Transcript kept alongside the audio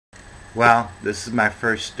Well, this is my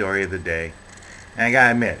first story of the day, and I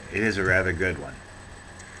gotta admit, it is a rather good one.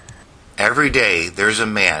 Every day there's a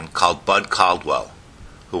man called Bud Caldwell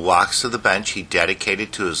who walks to the bench he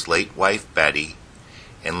dedicated to his late wife Betty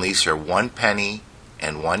and leaves her one penny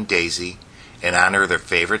and one daisy in honor of their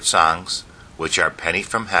favorite songs, which are Penny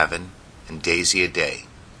from Heaven and Daisy a Day.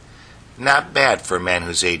 Not bad for a man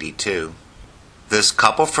who's 82. This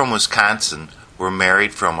couple from Wisconsin were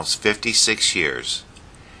married for almost 56 years,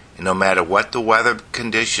 and no matter what the weather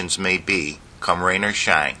conditions may be, come rain or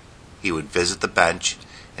shine, he would visit the bench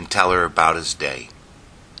and tell her about his day.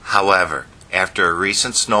 However, after a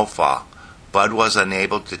recent snowfall, Bud was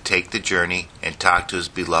unable to take the journey and talk to his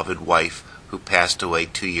beloved wife who passed away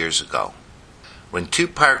 2 years ago. When two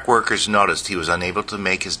park workers noticed he was unable to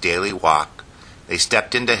make his daily walk, they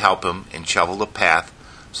stepped in to help him and shovel the path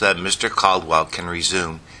so that Mr. Caldwell can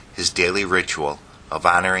resume his daily ritual of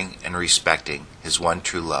honoring and respecting his one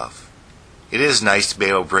true love. It is nice to be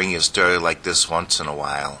able to bring you a story like this once in a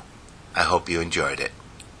while. I hope you enjoyed it.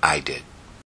 I did.